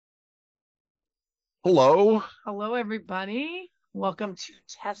Hello. Hello, everybody. Welcome to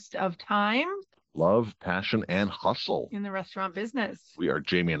Test of Time Love, passion, and hustle. in the restaurant business. We are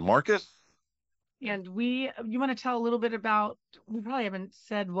Jamie and Marcus. And you want to tell a little bit about, we probably haven't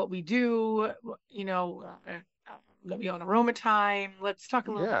said what we do, that we own Aroma Time. Let's talk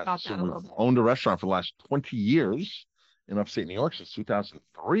a little bit Yeah, about so that a we've little bit. owned a restaurant for the last 20 years in upstate New York since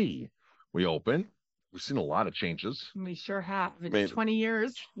 2003. We opened. We've seen a lot of changes, We sure have. In made 20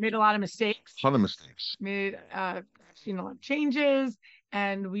 years, made a lot of mistakes, a ton of mistakes. seen a lot of changes,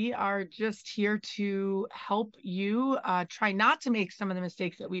 and we are just here to help you try not to make some of the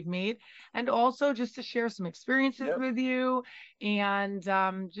mistakes that we've made, and also just to share some experiences Yep. with you, and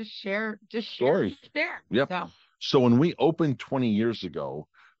just Stories. share. Yep. So So when we opened 20 years ago,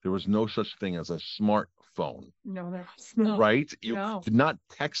 there was no such thing as a smartphone, no, there's no, right? You no, did not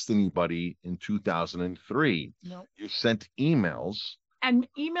text anybody in 2003. no. You sent emails. And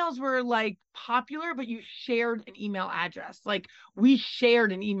emails were like popular, but you shared an email address. Like we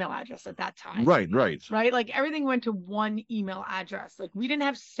shared an email address at that time. Right, right. Right? Like everything went to one email address. Like we didn't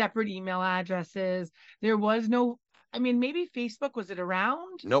have separate email addresses. There was no, I mean, maybe Facebook, was it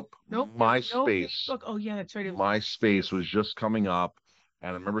around? Nope. Nope. No MySpace. Facebook. Oh, yeah, that's right. MySpace was just coming up. And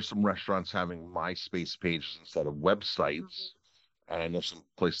I remember some restaurants having MySpace pages instead of websites. And there's some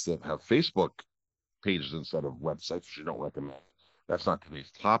places that have Facebook pages instead of websites, which you don't recommend. That's not today's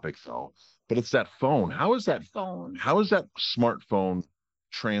topic, though. But it's that phone. How is that phone? How is that smartphone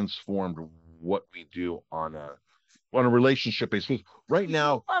transformed what we do on a relationship basis? Right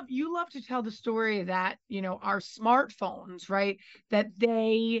now, You love to tell the story that, our smartphones, right? That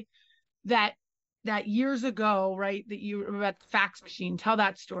they that that years ago, right? That you about the fax machine. Tell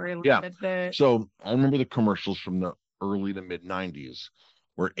that story a little yeah. bit. So I remember the commercials from the early to mid 90s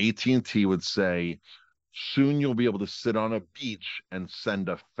where AT&T would say, soon you'll be able to sit on a beach and send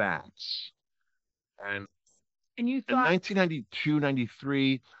a fax. And you in thought 1992,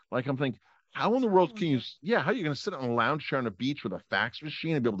 93, like I'm thinking, how in the world can how are you going to sit on a lounge chair on a beach with a fax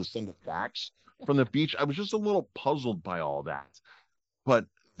machine and be able to send a fax from the beach? I was just a little puzzled by all that. But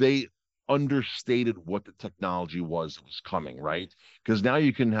they understated what the technology was that was coming, right? Because now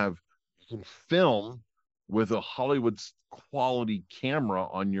you can film with a Hollywood quality camera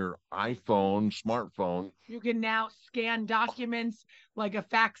on your iPhone, smartphone. you can now scan documents like a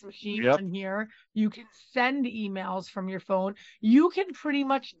fax machine Yep. on here. You can send emails from your phone. You can pretty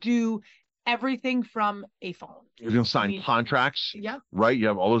much do everything from a phone. You can sign contracts, Yep. right? You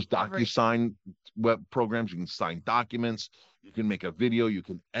have all those DocuSign web programs. You can sign documents. You can make a video. You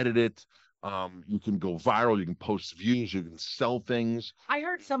can edit it. You can go viral. You can post views. You can sell things. I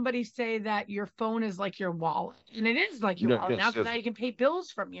heard somebody say that your phone is like your wallet, and it is like your wallet now, because now you can pay bills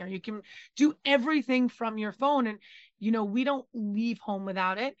from here. You can do everything from your phone, and we don't leave home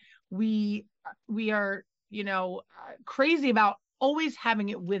without it. We are crazy about always having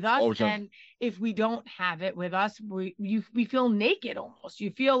it with us, and if we don't have it with us, we feel naked almost.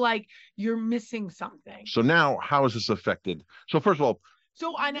 You feel like you're missing something. So now, how has this affected? So first of all,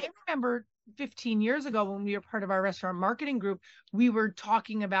 I remember 15 years ago when we were part of our restaurant marketing group, we were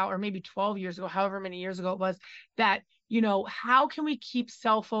talking about, or maybe 12 years ago, however many years ago it was, that, how can we keep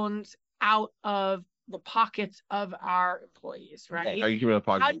cell phones out of the pockets of our employees, right? How do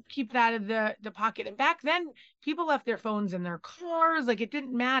you keep that out of the pocket? And back then, people left their phones in their cars. Like it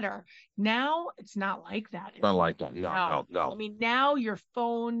didn't matter. Now, it's not like that. It's not like that. No. I mean, now your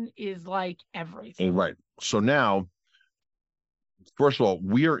phone is like everything. Right. So now, first of all,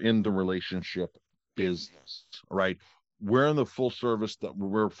 we are in the relationship business, right? We're in the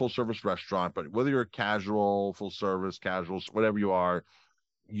we're a full service restaurant, but whether you're casual, full service, casuals, whatever you are,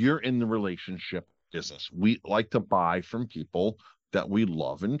 you're in the relationship business. We like to buy from people that we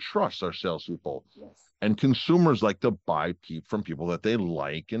love and trust, our salespeople. Yes. And consumers like to buy from people that they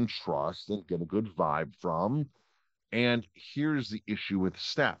like and trust and get a good vibe from. And here's the issue with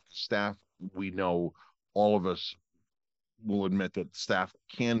staff. Staff, we know all of us will admit that staff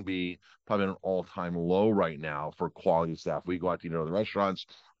can be probably an all-time low right now for quality staff. We go out to the restaurants,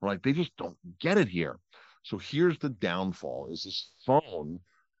 we're like, they just don't get it here. So here's the downfall: is this phone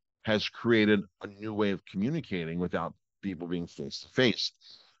has created a new way of communicating without people being face to face.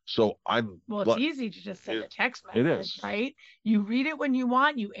 So it's easy to just send a text message. It is, right? You read it when you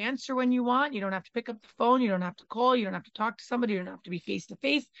want, you answer when you want. You don't have to pick up the phone, you don't have to call, you don't have to talk to somebody, you don't have to be face to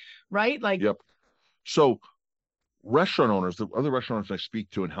face, right? Like, yep. So restaurant owners, the other restaurant owners I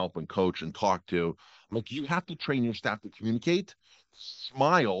speak to and help and coach and talk to, I'm like, you have to train your staff to communicate,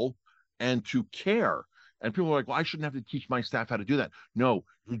 smile, and to care. And people are like, well, I shouldn't have to teach my staff how to do that. No,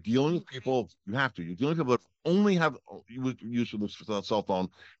 you're dealing with people, you have to. You're dealing with people that only have use of this cell phone,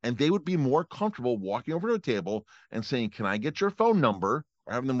 and they would be more comfortable walking over to a table and saying, can I get your phone number?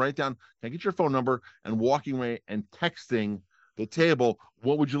 Or having them write down, can I get your phone number? And walking away and texting the table,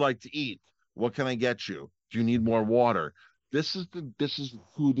 what would you like to eat? What can I get you? Do you need more water? This is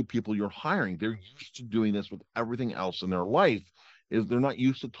who the people you're hiring. They're used to doing this with everything else in their life. Is they're not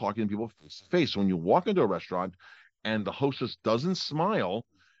used to talking to people face to face. So when you walk into a restaurant and the hostess doesn't smile,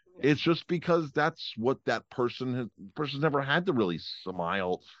 it's just because that's what that person's never had to really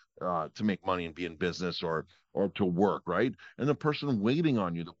smile to make money and be in business or to work, right? And the person waiting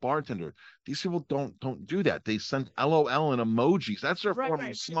on you, the bartender, these people don't do that. They send LOL and emojis. That's their form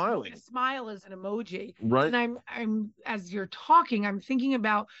of smiling. A smile is an emoji. Right. And I'm as you're talking, I'm thinking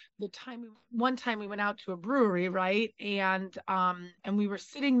about one time we went out to a brewery, right? And we were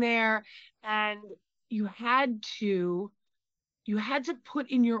sitting there, and you had to put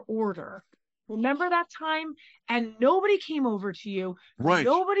in your order. Remember that time? And nobody came over to you. Right.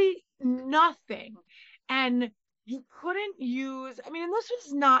 Nothing. And you couldn't use, I mean, and this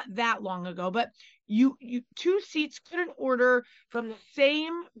was not that long ago, but you two seats couldn't order from the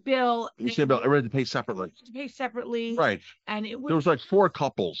same bill. The same bill. I had to pay separately. Right. And there was like 4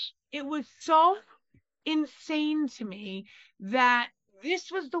 couples. It was so insane to me that this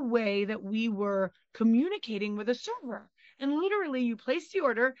was the way that we were communicating with a server. And literally, you placed the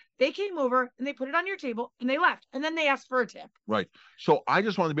order, they came over and they put it on your table and they left. And then they asked for a tip. Right. So I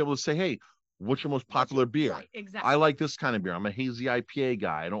just wanted to be able to say, hey, what's your most popular beer? Right, exactly. I like this kind of beer. I'm a hazy IPA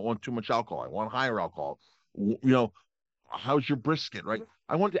guy. I don't want too much alcohol. I want higher alcohol. You know, how's your brisket? Right.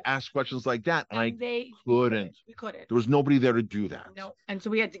 I wanted to ask questions like that, and they couldn't. We couldn't. There was nobody there to do that. No. And so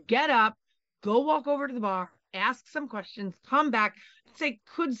we had to get up, go walk over to the bar, ask some questions, come back, and say,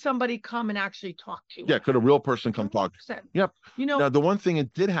 could somebody come and actually talk to you? Yeah, could a real person come talk? Yep. You know, now the one thing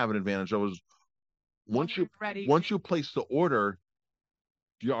it did have an advantage of was once you place the order,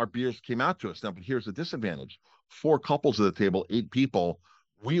 our beers came out to us. Now, but here's the disadvantage: 4 couples at the table, 8 people.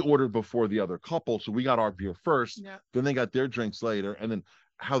 We ordered before the other couple, so we got our beer first. Yeah. Then they got their drinks later, and then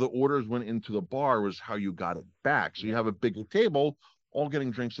how the orders went into the bar was how you got it back. So you have a bigger table, all getting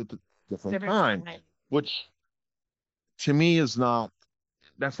drinks at the different time, which to me that's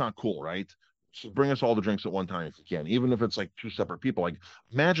not cool, right? So bring us all the drinks at one time if you can, even if it's like 2 separate people. Like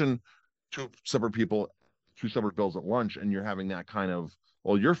imagine 2 separate people, 2 separate bills at lunch, and you're having that kind of,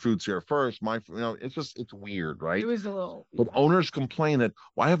 well, your food's here first, it's weird, right? It was a little. But owners complain that,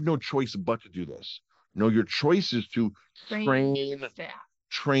 well, I have no choice but to do this. No, your choice is to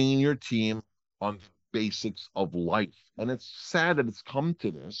train your team on the basics of life. And it's sad that it's come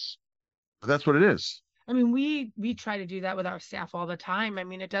to this, but that's what it is. I mean, we try to do that with our staff all the time. I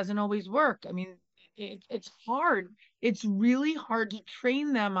mean, it doesn't always work. I mean, it's hard. It's really hard to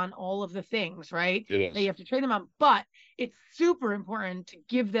train them on all of the things, right? It is. That you have to train them on, but it's super important to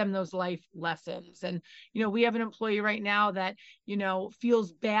give them those life lessons. And, we have an employee right now that,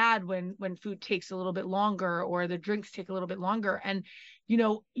 feels bad when food takes a little bit longer or the drinks take a little bit longer. And,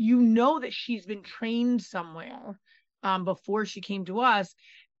 that she's been trained somewhere before she came to us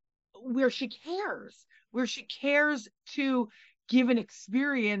where she cares to give an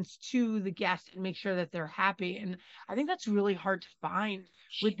experience to the guests and make sure that they're happy. And I think that's really hard to find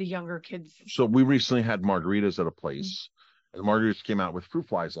with the younger kids. So we recently had margaritas at a place, and the margaritas came out with fruit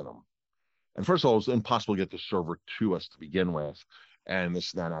flies in them. And first of all, it was impossible to get the server to us to begin with. And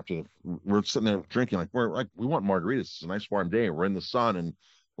this and that after we're sitting there drinking, we want margaritas. It's a nice warm day. We're in the sun and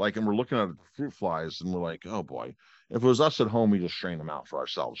we're looking at the fruit flies and we're like, oh boy, if it was us at home, we just strain them out for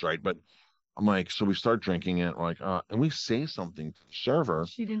ourselves, right? But I'm like, so we start drinking it. We're like, and we say something to the server.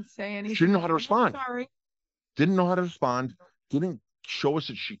 She didn't say anything. She didn't know how to respond. Sorry. Didn't know how to respond. Didn't show us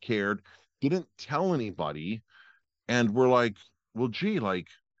that she cared. Didn't tell anybody. And we're like, well, gee,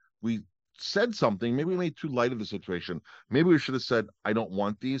 we said something. Maybe we made too light of the situation. Maybe we should have said, I don't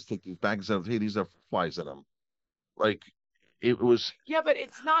want these. Take these back instead of, hey, these are flies in them. It was. Yeah, but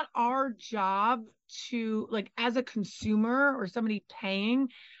it's not our job to, as a consumer or somebody paying,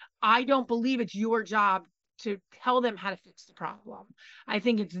 I don't believe it's your job to tell them how to fix the problem. I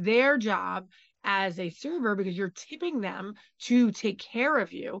think it's their job as a server, because you're tipping them to take care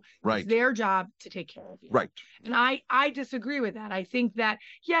of you. Right. It's their job to take care of you. Right. And I disagree with that. I think that,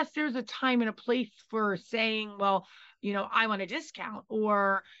 yes, there's a time and a place for saying, well, I want a discount,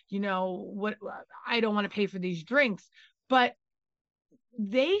 or, what, I don't want to pay for these drinks, but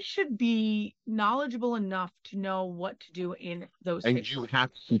they should be knowledgeable enough to know what to do in those situations. And you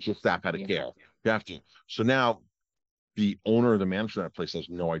have to teach your staff how to care. You have to. So now the owner or the manager of that place has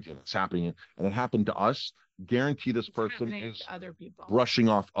no idea what's happening. And it happened to us. Guarantee this person is other people brushing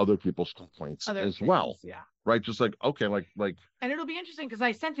off other people's complaints as well. Yeah. Right. Just like, okay, like. And it'll be interesting because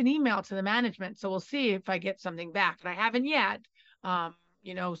I sent an email to the management. So we'll see if I get something back. And I haven't yet.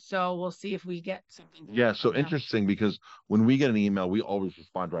 So we'll see if we get something. Yeah. So interesting because when we get an email, we always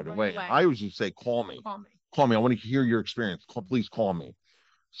respond right away. I always just say, call me. Call me. I want to hear your experience. Please call me.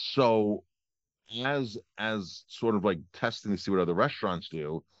 So as sort of like testing to see what other restaurants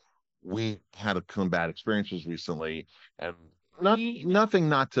do, we had some bad experiences recently, and nothing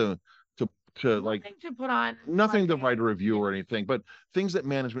not to like to put on nothing to write a review or anything, but things that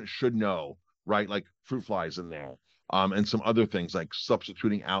management should know, right? Like fruit flies in there, and some other things like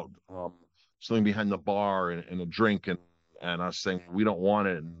substituting out something behind the bar and a drink and us saying we don't want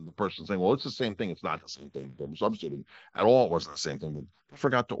it, and the person saying, well, it's the same thing. It's not the same thing. They're substituting at all. It wasn't the same thing. They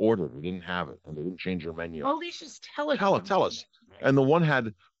forgot to order. They didn't have it, and they didn't change their menu. Well, at least just tell us. Tell us. And the one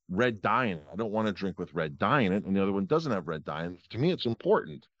had red dye in it. I don't want to drink with red dye in it, and the other one doesn't have red dye. And to me, it's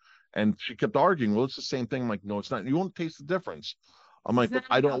important. And she kept arguing, well, it's the same thing. I'm like, no, it's not. You won't taste the difference. I'm like, but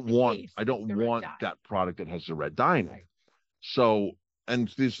I don't want that product that has the red dye in it. So, and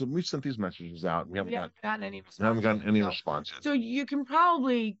we sent these messages out. And we haven't gotten any response. So you can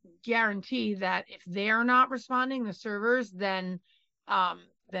probably guarantee that if they're not responding, the servers, then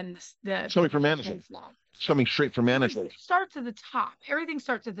the something from management. Something straight from management. It starts at the top. Everything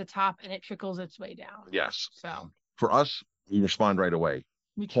starts at the top and it trickles its way down. Yes. So for us, we respond right away.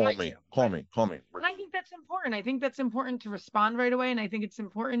 Call me. And I think that's important. I think that's important to respond right away. And I think it's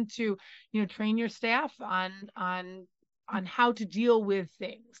important to, train your staff on how to deal with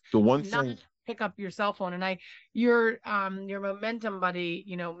things. The one thing, pick up your cell phone. And your momentum buddy,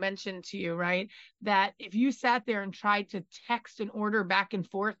 mentioned to you, right, that if you sat there and tried to text an order back and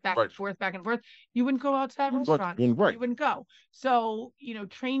forth, you wouldn't go out to that restaurant. Right. You wouldn't go. So,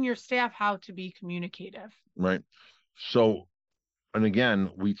 train your staff how to be communicative. Right. So, and again,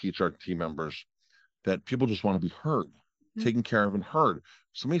 we teach our team members that people just want to be heard, taken care of and heard.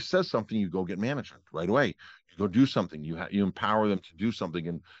 Somebody says something, you go get management right away. You go do something. You empower them to do something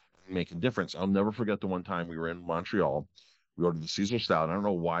and make a difference. I'll never forget the one time we were in Montreal. We ordered the Caesar salad. I don't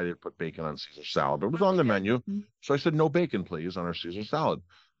know why they put bacon on Caesar salad, but it was on the menu. So I said, no bacon, please, on our Caesar salad.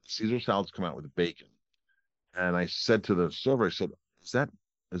 Caesar salads come out with bacon. And I said to the server, I said,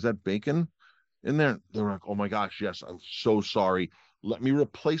 is that bacon in there? They were like, oh my gosh, yes, I'm so sorry. Let me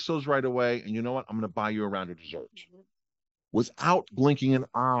replace those right away. And you know what? I'm going to buy you a round of dessert. Without blinking an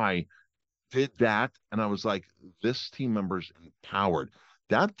eye, did that. And I was like, this team member's empowered.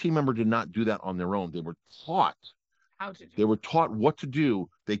 That team member did not do that on their own. They were taught how to do. They were taught what to do.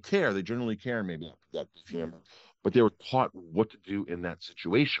 They care. They generally care, maybe that team member, but they were taught what to do in that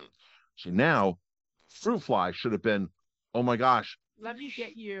situation. So now, fruit fly should have been, oh my gosh, let me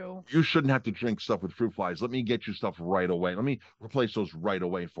get you. You shouldn't have to drink stuff with fruit flies. Let me get you stuff right away. Let me replace those right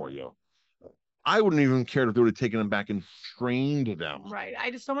away for you. I wouldn't even care if they would have taken them back and trained them. Right.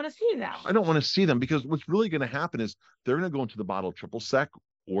 I just don't want to see them. I don't want to see them because what's really going to happen is they're going to go into the bottle of triple sec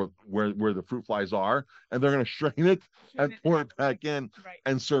or where the fruit flies are, and they're going to strain it and pour it back in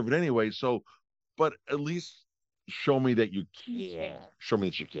and serve it anyway. So, but at least show me that you care. Show me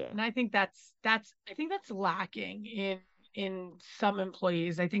that you care. And I think that's lacking in some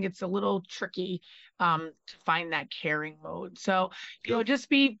employees. I think it's a little tricky to find that caring mode. So, just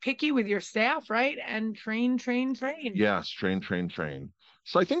be picky with your staff, right? And train. Yes, train.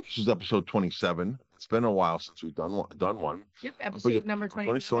 So I think this is episode 27. It's been a while since we've done one. Yep, episode number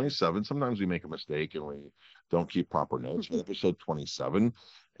 27. Sometimes we make a mistake and we don't keep proper notes. Episode 27.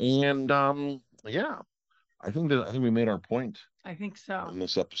 And I think we made our point. I think so. In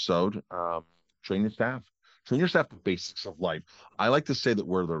this episode, train your staff. Train your staff the basics of life. I like to say that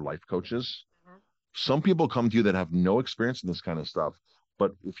we're their life coaches. Some people come to you that have no experience in this kind of stuff,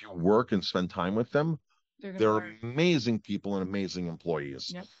 but if you work and spend time with them, they're amazing people and amazing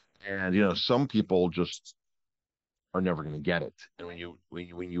employees. Yep. And some people just are never going to get it. And when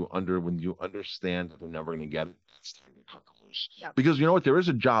you understand that they're never going to get it, it's time to cut loose. Yep. Because you know what, there is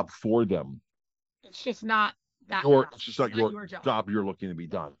a job for them. It's just not that. It's just not your job you're looking to be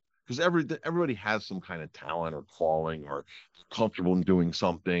done. Because everybody has some kind of talent or calling or comfortable in doing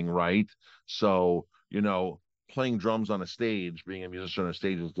something, right? So, playing drums on a stage, being a musician on a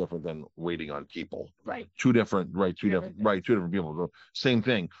stage is different than waiting on people. Right. Two different people. Same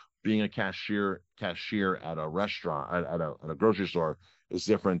thing. Being a cashier at a restaurant, at a grocery store is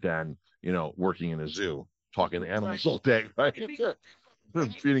different than, working in a zoo, talking to animals all day, right?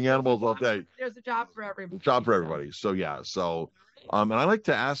 Feeding animals all day. There's a job for everybody. So, yeah. So, and I like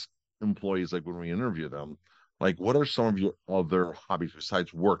to ask employees, like when we interview them, Like, what are some of your other hobbies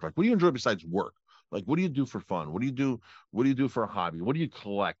besides work? Like, what do you enjoy besides work? Like, what do you do for fun? What do you do? What do you do for a hobby? What do you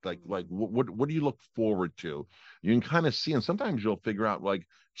collect? Like what do you look forward to? You can kind of see, and sometimes you'll figure out. Like,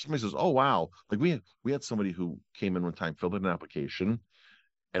 somebody says, "Oh wow!" Like we had somebody who came in one time, filled in an application,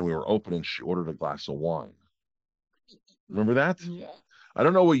 and we were opening. She ordered a glass of wine. Remember that? Yeah. I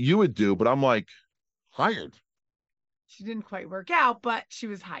don't know what you would do, but I'm like, hired. She didn't quite work out, but she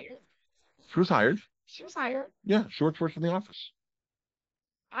was hired. She was hired. She was hired. Yeah, she worked for us in the office.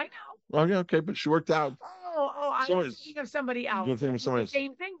 I know. Well, yeah, okay, but she worked out. I'm thinking of somebody else. You're thinking of somebody The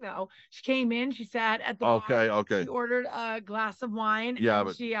same thing though. She came in, she sat at the Okay, bar, okay. she ordered a glass of wine, Yeah, and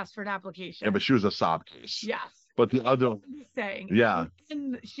but she asked for an application. yeah, but she was a sob case. Yes. But the other, I'm just saying. yeah,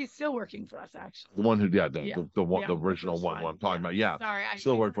 And she's still working for us, actually. the one who, yeah, Yeah. the one, Yeah, the the original first one, one. what I'm talking about. Yeah, Sorry,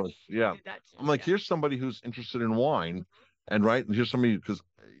 still work for us. Yeah, did that too. I'm like, Yeah. here's somebody who's interested in wine, and right, and here's somebody because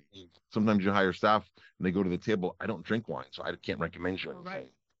sometimes you hire staff and they go to the table. I don't drink wine, so I can't recommend you. Oh, right.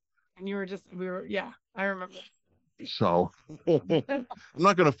 And you were just, yeah, I remember. So I'm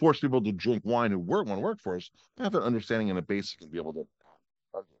not going to force people to drink wine who want to work for us. Have an understanding and a basic and be able to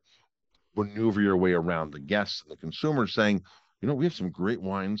maneuver your way around the guests and the consumers saying, you know, we have some great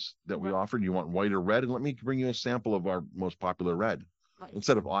wines that we offer. Do you want white or red? And let me bring you a sample of our most popular red. Right.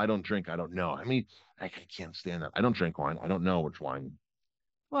 Instead of, oh, I don't drink, I don't know. I mean, I can't stand that. I don't drink wine. I don't know which wine.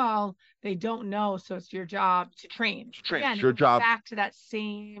 Well, they don't know, so it's your job to train. Again, it's your job. Back to that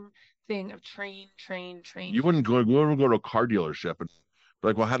same thing of train. You wouldn't go to a car dealership and be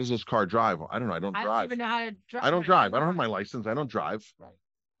like, well, how does this car drive? I don't know. I don't drive. I don't even know how to drive. I don't drive. I don't have my license. I don't drive. Right.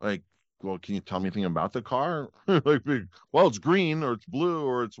 Like, well, can you tell me anything about the car? Like, well, it's green or it's blue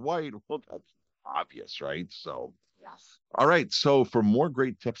or it's white. Well, that's obvious, right? So, yes. All right. So, for more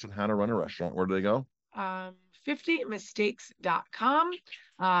great tips on how to run a restaurant, where do they go? 50mistakes.com,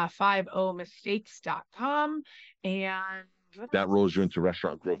 50mistakes.com, and that rolls you into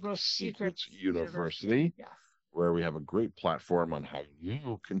Restaurant Growth Secrets University, yes, where we have a great platform on how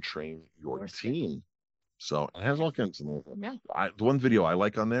you can train your team. So it has all kinds of things. Yeah. The one video I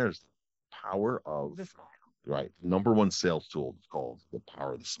like on there is the power of the smile. Right. Number one sales tool. It's called the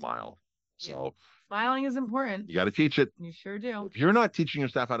power of the smile. So smiling is important. You got to teach it. You sure do. If you're not teaching your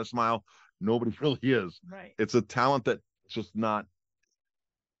staff how to smile, nobody really is. Right. It's a talent that's just not,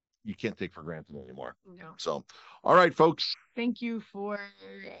 you can't take for granted anymore. No. So, all right, folks. Thank you for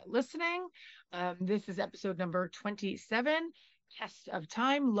listening. This is episode number 27. Test of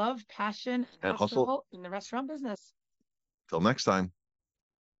Time, Love, Passion, and Hustle in the Restaurant Business. Till next time.